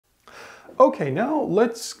Okay, now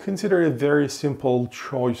let's consider a very simple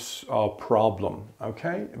choice problem,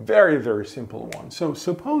 okay? Very, very simple one. So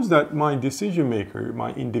suppose that my decision maker,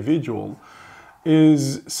 my individual,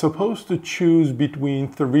 is supposed to choose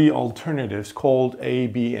between three alternatives called A,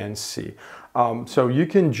 B, and C. So you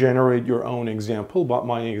can generate your own example, but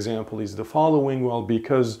my example is the following. Well,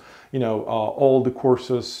 because all the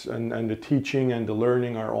courses and the teaching and the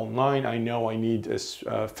learning are online, I know I need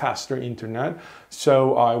a faster internet.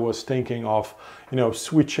 So I was thinking of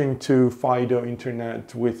switching to Fido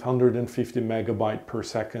internet with 150 megabyte per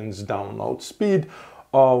second download speed,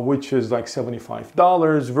 which is like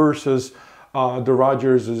 $75 versus the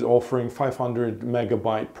Rogers is offering 500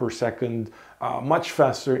 megabyte per second, much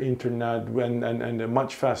faster internet and a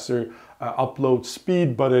much faster upload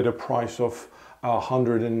speed, but at a price of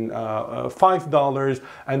 $105.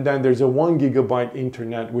 And then there's a 1 gigabyte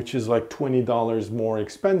internet, which is like $20 more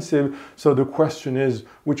expensive. So the question is,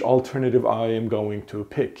 which alternative I am going to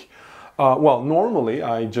pick? Well, normally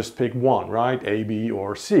I just pick one, right? A, B,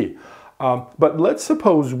 or C. But let's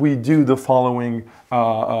suppose we do the following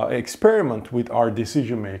experiment with our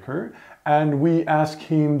decision maker, and we ask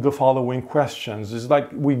him the following questions. It's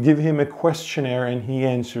like we give him a questionnaire and he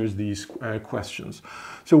answers these questions.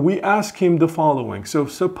 So we ask him the following. So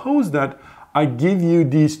suppose that I give you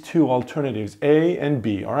these two alternatives, A and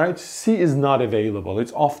B, all right? C is not available,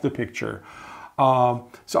 it's off the picture.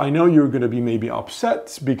 So I know you're going to be maybe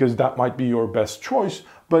upset because that might be your best choice,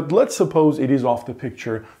 but let's suppose it is off the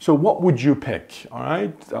picture. So what would you pick? All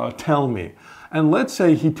right, tell me. And let's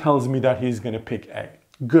say he tells me that he's going to pick A.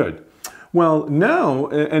 Good. Well, now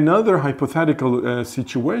another hypothetical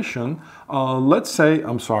situation. Let's say,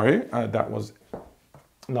 I'm sorry, that was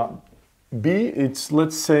not B.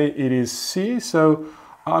 Let's say it is C. So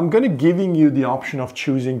I'm going to giving you the option of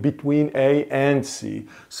choosing between A and C.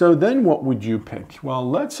 So then what would you pick? Well,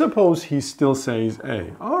 let's suppose he still says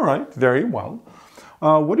A. All right, very well.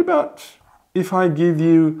 What about if I give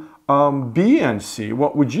you B and C?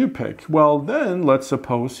 What would you pick? Well, then let's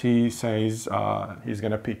suppose he says he's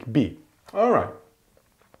going to pick B. All right.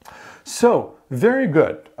 So, very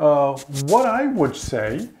good. What I would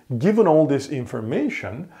say, given all this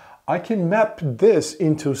information, I can map this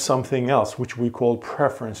into something else, which we call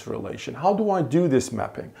preference relation. How do I do this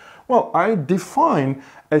mapping? Well, I define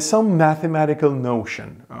some mathematical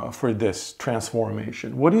notion for this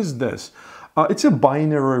transformation. What is this? It's a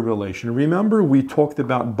binary relation. Remember, we talked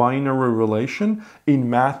about binary relation in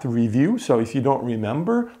math review. So if you don't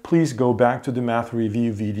remember, please go back to the math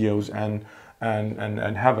review videos and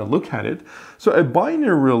have a look at it. So a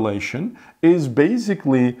binary relation is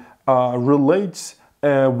basically relates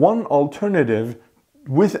one alternative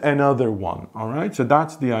with another one. All right, so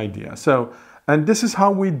that's the idea. So, and this is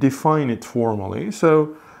how we define it formally.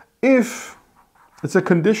 So if it's a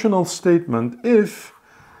conditional statement, if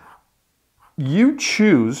you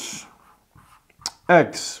choose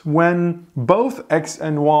X when both X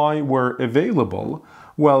and Y were available,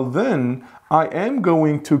 well then I am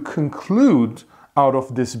going to conclude out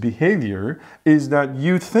of this behavior is that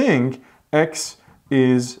you think X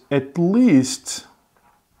is at least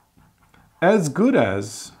as good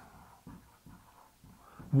as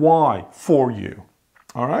Y for you.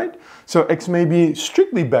 All right? So X may be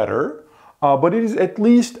strictly better, but it is at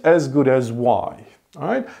least as good as Y. All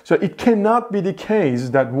right? So it cannot be the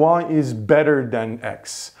case that Y is better than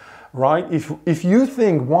X, right? If you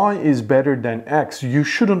think Y is better than X, you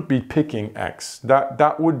shouldn't be picking X.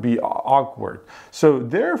 That would be awkward. So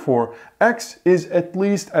therefore, X is at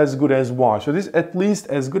least as good as Y. So this at least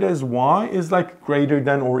as good as Y is like greater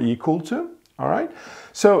than or equal to, all right?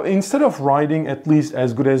 So instead of writing at least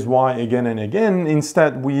as good as Y again and again,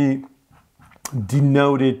 instead we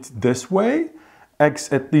denote it this way. X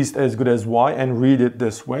at least as good as Y, and read it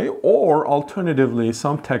this way, or alternatively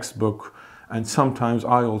some textbook, and sometimes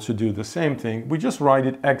I also do the same thing, we just write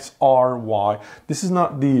it XRY. This is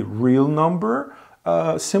not the real number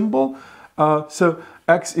symbol, so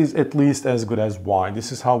X is at least as good as Y.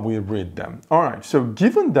 This is how we read them. All right, so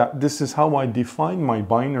given that this is how I define my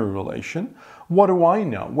binary relation, what do I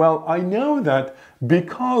know? Well, I know that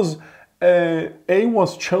because A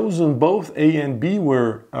was chosen, both A and B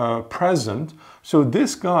were present, so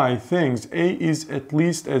this guy thinks A is at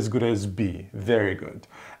least as good as B. Very good.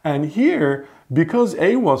 And here, because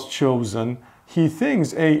A was chosen, he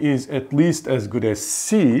thinks A is at least as good as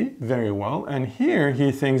C. Very well. And here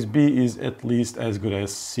he thinks B is at least as good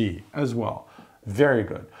as C as well. Very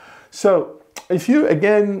good. So if you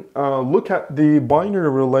again look at the binary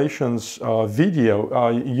relations video,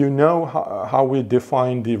 you know how we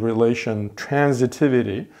define the relation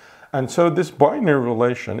transitivity. And so this binary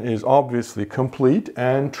relation is obviously complete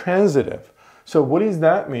and transitive. So what does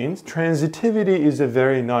that mean? Transitivity is a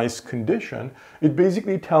very nice condition. It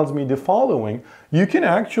basically tells me the following. You can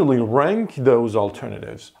actually rank those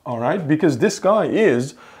alternatives, all right? Because this guy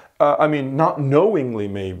is, not knowingly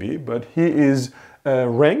maybe, but he is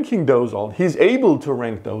ranking those, he's able to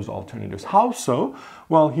rank those alternatives. How so?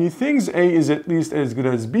 Well, he thinks A is at least as good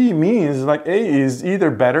as B, means like A is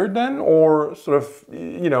either better than or sort of,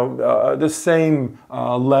 the same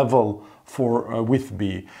level for with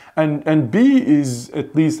B. And B is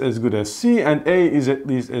at least as good as C, and A is at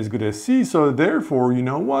least as good as C. So therefore, you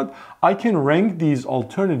know what? I can rank these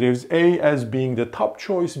alternatives, A as being the top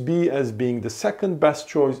choice, B as being the second best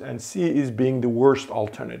choice, and C is being the worst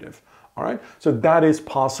alternative. All right, so that is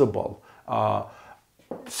possible.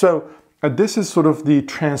 This is sort of the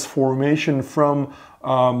transformation from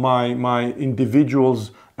my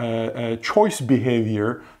individual's choice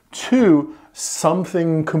behavior to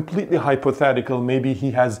something completely hypothetical. Maybe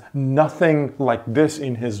he has nothing like this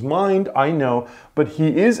in his mind, I know, but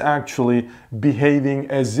he is actually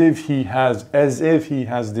behaving as if he has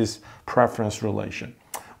this preference relation.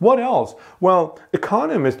 What else? Well,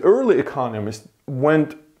 early economists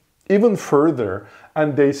went even further,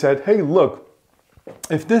 and they said, hey, look,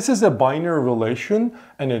 if this is a binary relation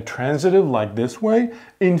and a transitive like this way,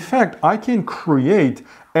 in fact, I can create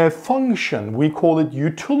a function, we call it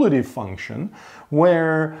utility function,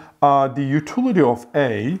 where the utility of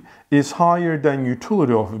A is higher than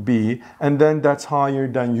utility of B, and then that's higher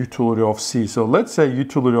than utility of C. So let's say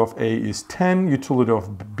utility of A is 10, utility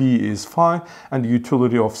of B is 5, and the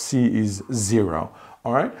utility of C is 0.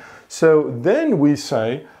 All right? So then we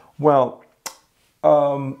say, well,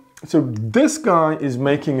 so this guy is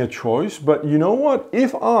making a choice, but you know what?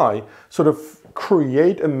 If I sort of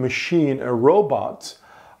create a machine, a robot,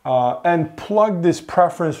 and plug this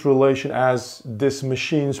preference relation as this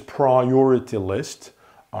machine's priority list,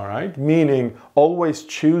 all right, meaning always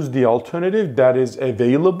choose the alternative that is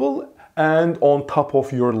available and on top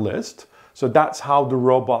of your list. So that's how the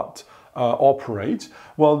robot operates.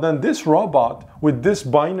 Well, then this robot with this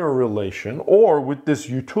binary relation or with this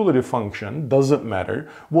utility function, doesn't matter,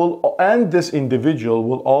 and this individual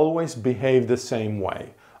will always behave the same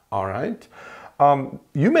way. All right.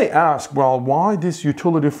 You may ask, well, why this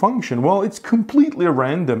utility function? Well, it's completely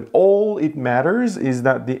random. All it matters is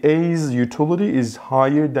that the A's utility is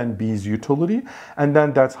higher than B's utility, and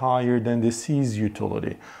then that's higher than the C's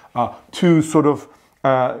utility to sort of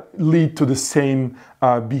lead to the same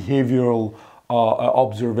behavioral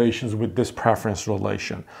observations with this preference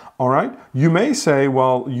relation. All right. You may say,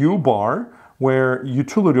 well, U bar, where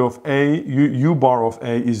utility of A, U bar of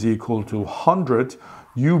A is equal to 100,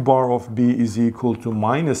 U bar of B is equal to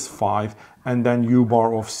 -5, and then U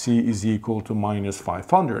bar of C is equal to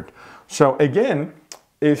 -500. So again,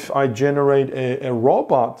 if I generate a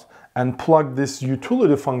robot and plug this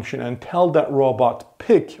utility function and tell that robot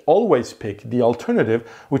always pick the alternative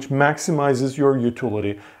which maximizes your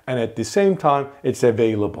utility, and at the same time it's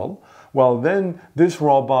available, well then this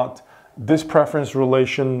robot, this preference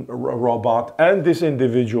relation robot, and this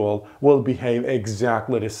individual will behave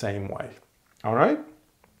exactly the same way. All right?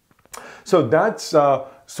 So that's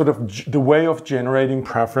sort of the way of generating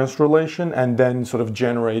preference relation and then sort of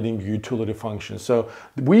generating utility functions. So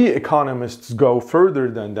we economists go further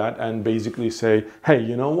than that and basically say, hey,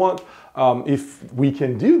 you know what? If we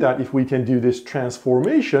can do that, if we can do this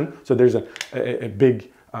transformation, so there's a big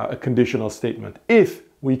conditional statement. If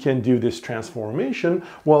we can do this transformation,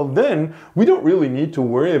 well then we don't really need to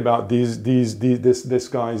worry about this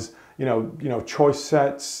guy's choice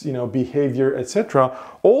sets, behavior, etc.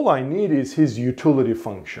 All I need is his utility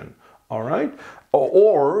function, all right?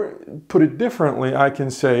 Or put it differently, I can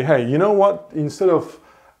say, hey, you know what? Instead of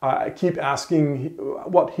keep asking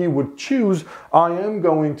what he would choose,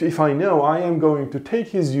 if I know, I am going to take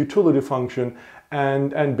his utility function,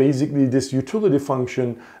 and basically this utility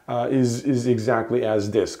function is exactly as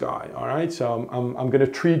this guy, all right? So I'm going to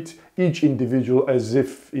treat each individual as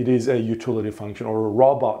if it is a utility function or a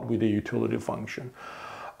robot with a utility function.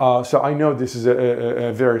 So I know this is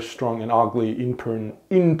a very strong and ugly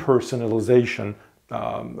impersonalization,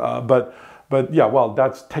 but yeah, well,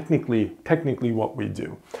 that's technically what we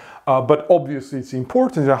do. But obviously it's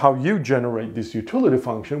important how you generate this utility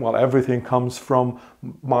function. Well, everything comes from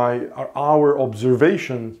our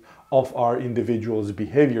observations of our individual's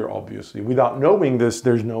behavior, obviously. Without knowing this,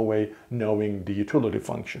 there's no way knowing the utility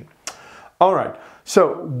function. All right,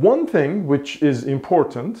 so one thing which is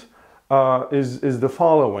important is the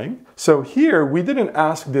following. So here we didn't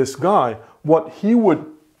ask this guy what he would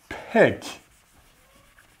pick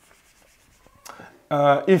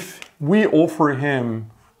if we offer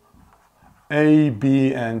him A,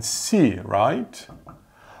 B, and C, right?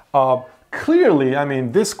 Clearly, I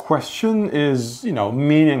mean, this question is,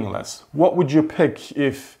 meaningless. What would you pick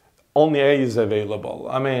if only A is available?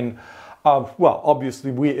 I mean, well,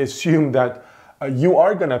 obviously we assume that you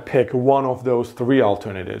are going to pick one of those three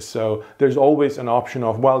alternatives. So there's always an option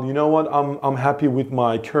of, well, you know what, I'm happy with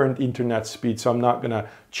my current internet speed, so I'm not going to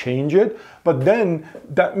change it. But then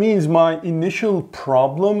that means my initial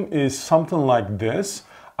problem is something like this.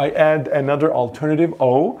 I add another alternative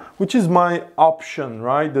O, which is my option,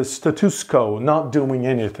 right? The status quo, not doing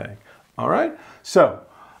anything. All right? So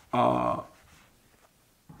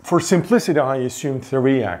for simplicity, I assume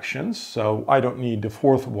three actions, so I don't need the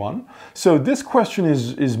fourth one. So this question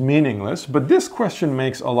is meaningless, but this question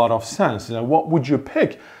makes a lot of sense. Now, what would you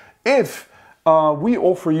pick if we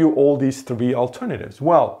offer you all these three alternatives?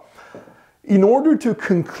 Well, in order to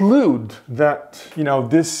conclude that,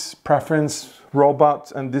 this preference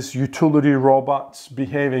robot and this utility robots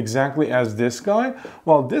behave exactly as this guy,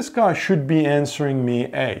 well, this guy should be answering me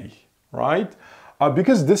A, right?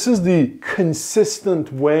 Because this is the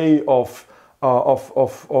consistent way of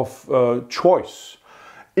choice.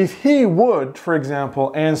 If he would, for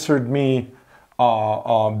example, answered me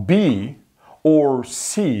B or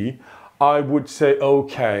C, I would say,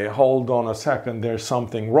 okay, hold on a second, there's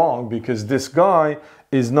something wrong, because this guy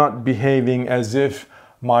is not behaving as if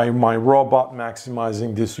my robot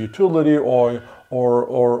maximizing this utility or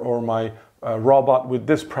my robot with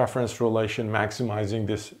this preference relation maximizing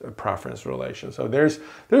this preference relation. So there's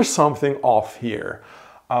something off here.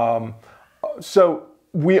 So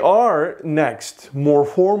we are next more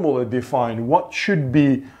formally define what should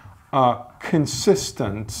be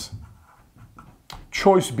consistent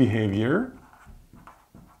choice behavior.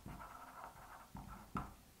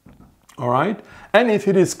 All right, and if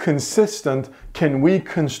it is consistent, can we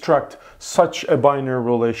construct such a binary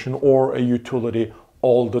relation or a utility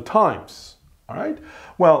all the times? All right.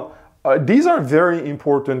 Well, these are very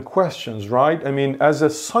important questions, right? I mean, as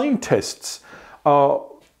a scientists,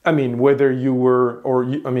 whether you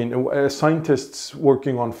were, scientists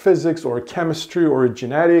working on physics or chemistry or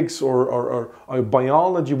genetics or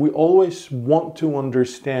biology, we always want to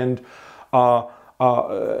understand how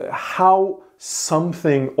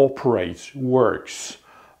something operates, works.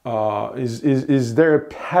 Is there a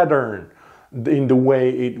pattern in the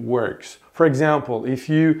way it works? For example, if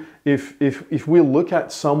we look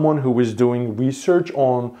at someone who is doing research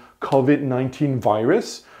on COVID-19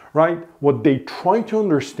 virus, right? What they try to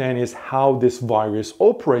understand is how this virus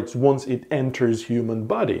operates once it enters human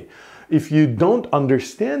body. If you don't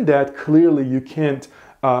understand that, clearly you can't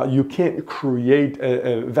create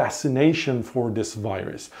a vaccination for this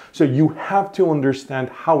virus. So you have to understand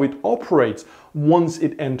how it operates once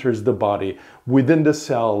it enters the body, within the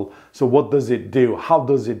cell. So what does it do? How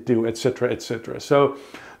does it do? Etc., etc. So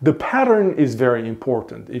the pattern is very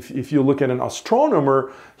important. If you look at an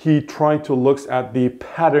astronomer, he tried to look at the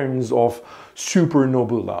patterns of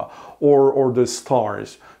supernova or the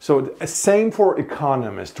stars. So same for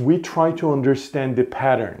economists. We try to understand the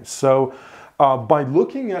patterns. So by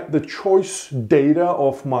looking at the choice data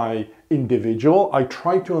of my individual, I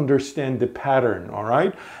try to understand the pattern, all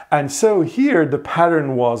right? And so here the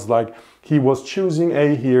pattern was like he was choosing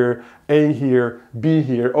A here, B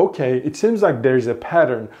here. Okay, it seems like there's a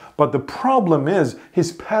pattern, but the problem is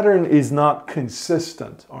his pattern is not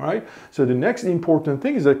consistent, all right? So the next important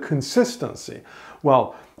thing is the consistency.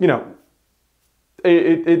 Well,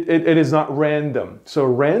 it is not random. So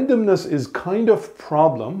randomness is kind of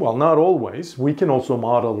problem. Well, not always. We can also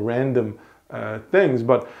model random things,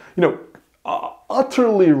 but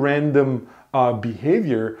utterly random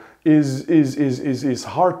behavior is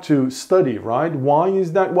hard to study, right? Why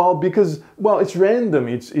is that? Well, because it's random.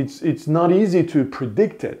 It's not easy to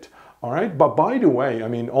predict it. All right. But by the way,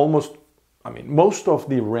 most of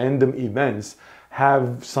the random events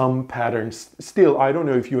have some patterns. Still, I don't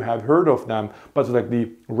know if you have heard of them, but like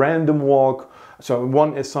the random walk. So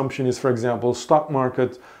one assumption is, for example, stock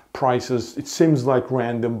market prices. It seems like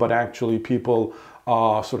random, but actually people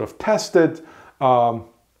sort of test it.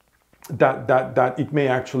 That it may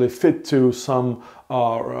actually fit to some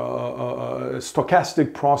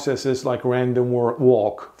stochastic processes like random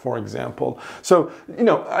walk, for example. So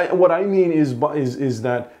what I mean is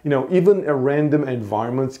that even a random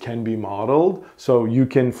environment can be modeled. So you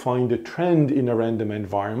can find a trend in a random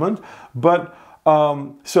environment, but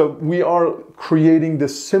so we are creating the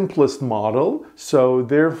simplest model. So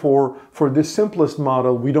therefore, for this simplest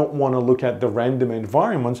model, we don't want to look at the random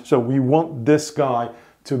environments. So we want this guy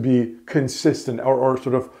to be consistent or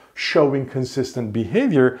sort of showing consistent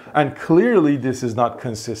behavior, and clearly this is not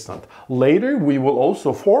consistent. Later, we will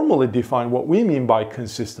also formally define what we mean by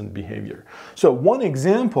consistent behavior. So one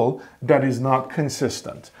example that is not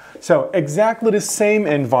consistent. So exactly the same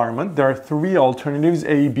environment, there are three alternatives,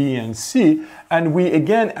 A, B, and C, and we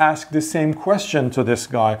again ask the same question to this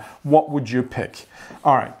guy, what would you pick?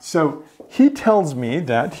 All right, so he tells me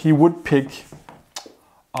that he would pick,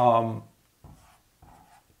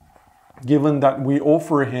 given that we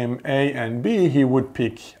offer him A and B, he would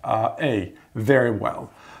pick A. Very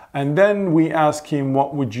well. And then we ask him,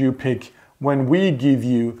 what would you pick when we give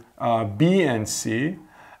you B and C?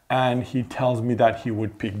 And he tells me that he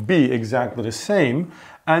would pick B, exactly the same.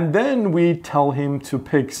 And then we tell him to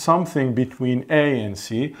pick something between A and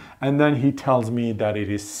C, and then he tells me that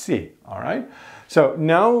it is C, all right? So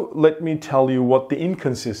now let me tell you what the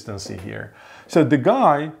inconsistency here. So the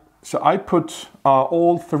guy, so I put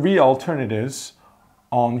all three alternatives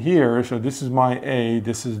on here. So this is my A,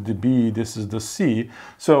 this is the B, this is the C.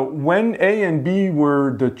 So when A and B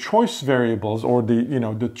were the choice variables, or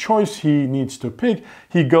the choice he needs to pick,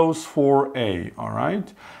 he goes for A, all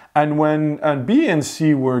right? And when B and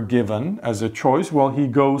C were given as a choice, well, he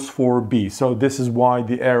goes for B. So this is why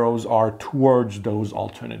the arrows are towards those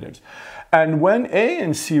alternatives. And when A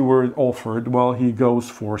and C were offered, well, he goes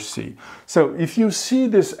for C. So if you see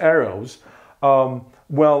these arrows,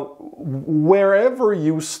 well, wherever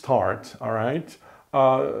you start, all right,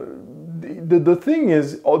 the thing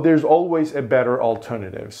is, there's always a better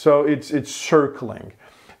alternative. So it's circling.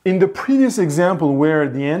 In the previous example where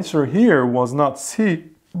the answer here was not C,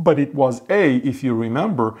 but it was A, if you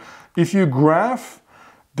remember, if you graph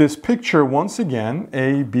this picture once again,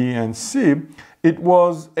 A, B, and C, it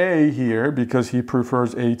was A here because he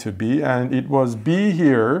prefers A to B, and it was B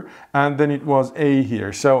here, and then it was A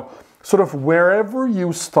here. So sort of wherever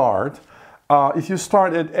you start, if you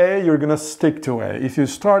start at A, you're going to stick to A. If you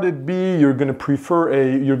start at B, you're going to prefer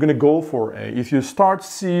A, you're going to go for A. If you start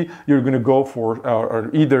C, you're going to go for or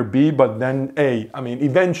either B, but then A. I mean,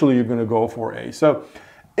 eventually you're going to go for A. So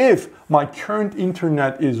if my current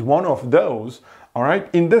internet is one of those, all right,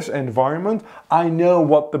 in this environment, I know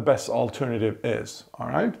what the best alternative is, all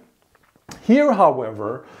right? Here,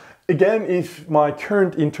 however, again, if my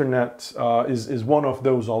current internet is one of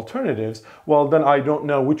those alternatives, well, then I don't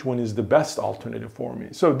know which one is the best alternative for me.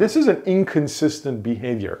 So this is an inconsistent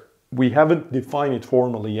behavior. We haven't defined it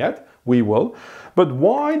formally yet. We will. But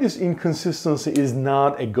why this inconsistency is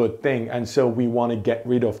not a good thing, and so we want to get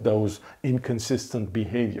rid of those inconsistent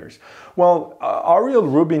behaviors? Well, Ariel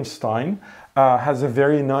Rubinstein has a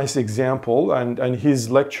very nice example, and his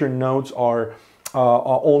lecture notes are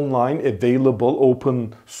online, available,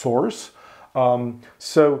 open source.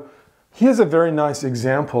 So here's a very nice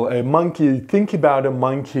example. A monkey, think about a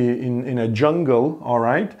monkey in a jungle, all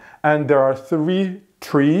right? And there are three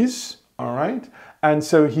trees, all right? And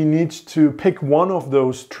so he needs to pick one of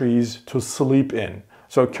those trees to sleep in.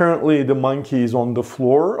 So currently the monkey is on the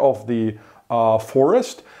floor of the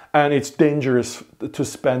forest, and it's dangerous to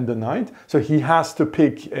spend the night. So he has to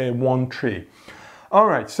pick one tree. All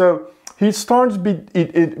right, so he starts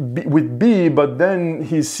with B, but then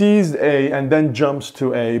he sees A and then jumps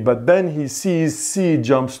to A, but then he sees C,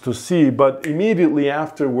 jumps to C, but immediately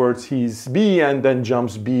afterwards he's B and then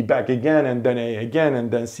jumps B back again, and then A again,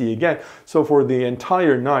 and then C again. So for the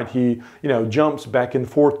entire night he jumps back and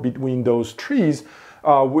forth between those trees,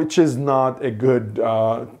 which is not a good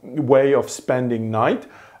way of spending night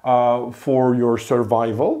for your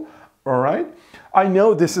survival, all right? I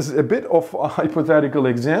know this is a bit of a hypothetical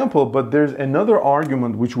example, but there's another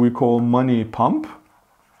argument which we call money pump.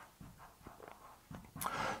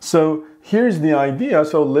 So here's the idea.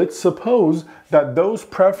 So let's suppose that those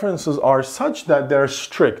preferences are such that they're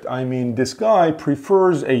strict. I mean, this guy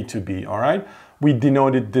prefers A to B, all right? We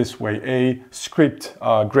denote it this way: A script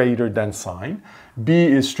greater than sign, B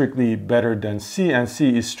is strictly better than C, and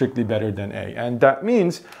C is strictly better than A. And that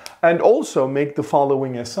means, and also make the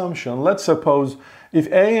following assumption. Let's suppose if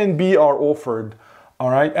A and B are offered,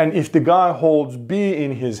 all right, and if the guy holds B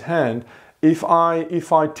in his hand, if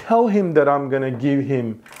I tell him that I'm going to give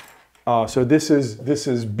him, so this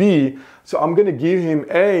is B, so I'm going to give him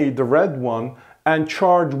A, the red one, and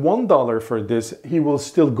charge $1 for this, he will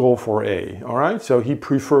still go for A, all right? So he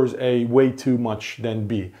prefers A way too much than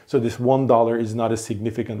B. So this $1 is not a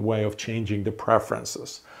significant way of changing the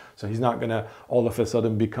preferences. So he's not going to all of a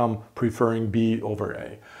sudden become preferring B over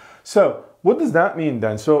A. So what does that mean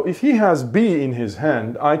then? So if he has B in his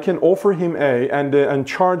hand, I can offer him A and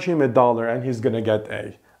charge him $1, and he's going to get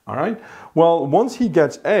A. All right? Well, once he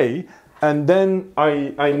gets A, And then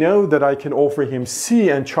I know that I can offer him C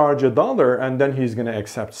and charge $1, and then he's going to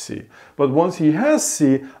accept C. But once he has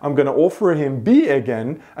C, I'm going to offer him B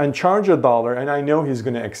again and charge $1, and I know he's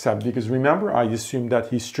going to accept, because remember, I assume that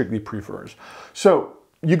he strictly prefers. So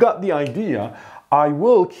you got the idea. I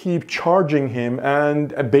will keep charging him,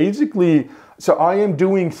 and basically, so I am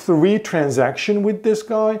doing 3 transactions with this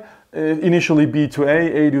guy. Initially B to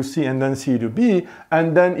A to C, and then C to B,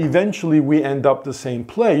 and then eventually we end up the same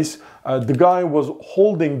place. The guy was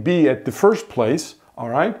holding B at the first place, all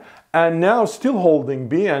right, and now still holding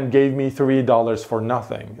B and gave me $3 for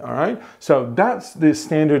nothing, all right? So that's the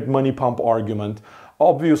standard money pump argument.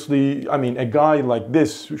 Obviously, I mean, a guy like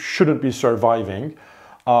this shouldn't be surviving.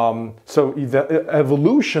 So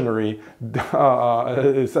evolutionary,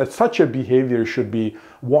 such a behavior should be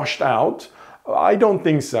washed out. I don't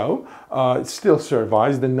think so. It still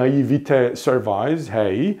survives. The naivete survives.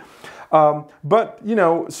 Hey. But, you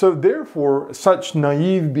know, so therefore, such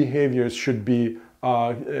naive behaviors should be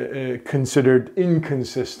considered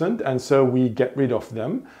inconsistent, and so we get rid of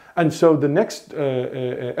them. And so the next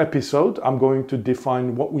episode, I'm going to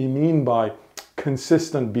define what we mean by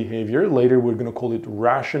consistent behavior. Later, we're going to call it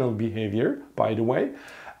rational behavior, by the way.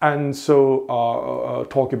 And so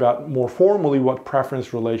talk about more formally what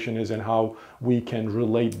preference relation is and how we can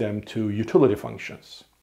relate them to utility functions.